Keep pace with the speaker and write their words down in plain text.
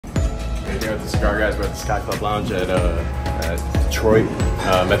here at the Cigar Guys. We're at the Sky Club Lounge at Detroit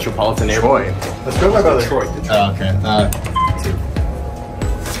Metropolitan Airport. Let's go, my brother. Detroit. Oh, okay.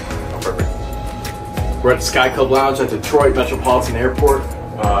 Perfect. We're at the Sky Club Lounge at Detroit Metropolitan Airport.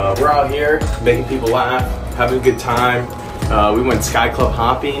 We're out here making people laugh, having a good time. We went Sky Club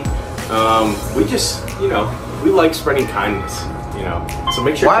hopping. We just, you know, we like spreading kindness. You know, so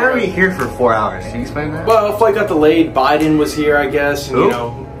make sure. Why are we here for 4 hours? Can you explain that? Well, flight got delayed. Biden was here, I guess. And, you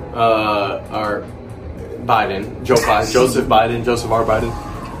know, our Biden, Joseph Biden, Joseph R. Biden.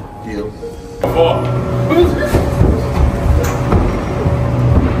 Deal.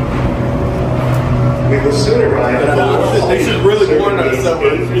 We will soon arrive. They should really warn us that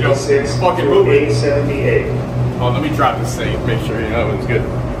we're, you know, fucking moving. 78. Oh, let me drop this thing. Make sure you know it's good.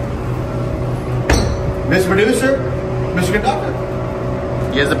 Mr. Producer, Mr. Conductor.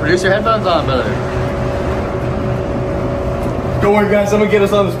 He has the producer headphones on, brother. Don't worry, guys. I'm gonna get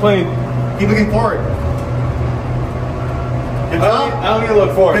us on this plane. Keep looking forward. Good job. I don't need to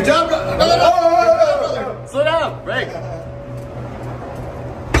look forward. Good job, brother. No. Slow down. Break.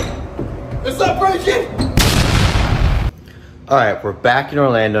 It's not breaking. All right, we're back in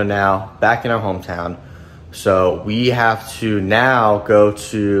Orlando now, back in our hometown. So we have to now go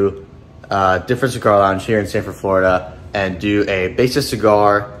to a different cigar lounge here in Sanford, Florida, and do a Base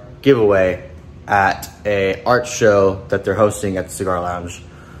Cigar giveaway at a art show that they're hosting at the Cigar Lounge.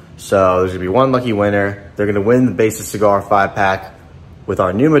 So there's gonna be one lucky winner. They're gonna win the Base Cigar 5-pack with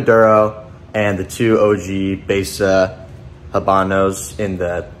our new Maduro and the 2 OG Base Habanos in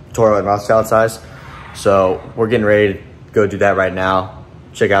the Toro and Rothschild size. So we're getting ready to go do that right now.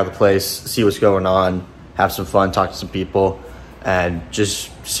 Check out the place, see what's going on, have some fun, talk to some people, and just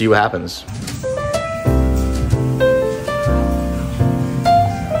see what happens.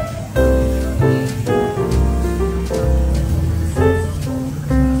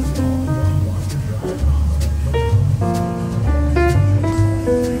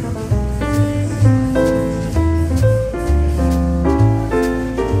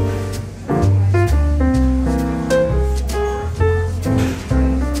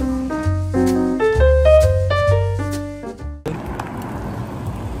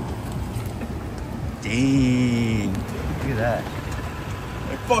 Dang. Look at that.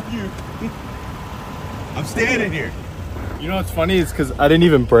 Like, fuck you. I'm standing here. You know what's funny is because I didn't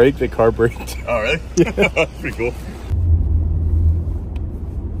even brake, the car braked. Oh, really? Yeah. That's pretty cool.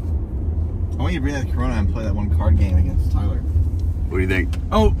 I want you to bring that Corona and play that one card game against Tyler. What do you think?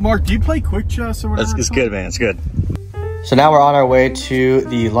 Oh, Mark, do you play Quick Chess or whatever? It's good, man. It's good. So now we're on our way to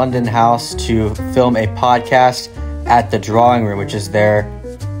the London house to film a podcast at the Drawing Room, which is their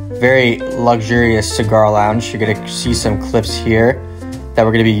very luxurious cigar lounge. You're going to see some clips here that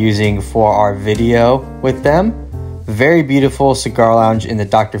we're going to be using for our video with them. Very beautiful cigar lounge in the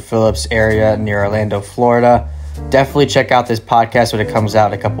Dr. Phillips area near Orlando, Florida. Definitely check out this podcast when it comes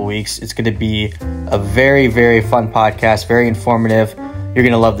out in a couple weeks. It's going to be a very, very fun podcast, very informative. You're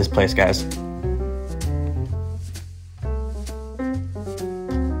going to love this place, guys.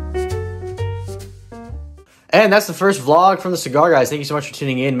 And that's the first vlog from the Cigar Guys. Thank you so much for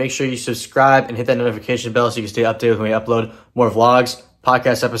tuning in. Make sure you subscribe and hit that notification bell so you can stay updated when we upload more vlogs,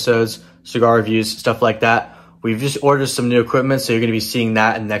 podcast episodes, cigar reviews, stuff like that. We've just ordered some new equipment, so you're going to be seeing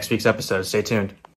that in next week's episode. Stay tuned.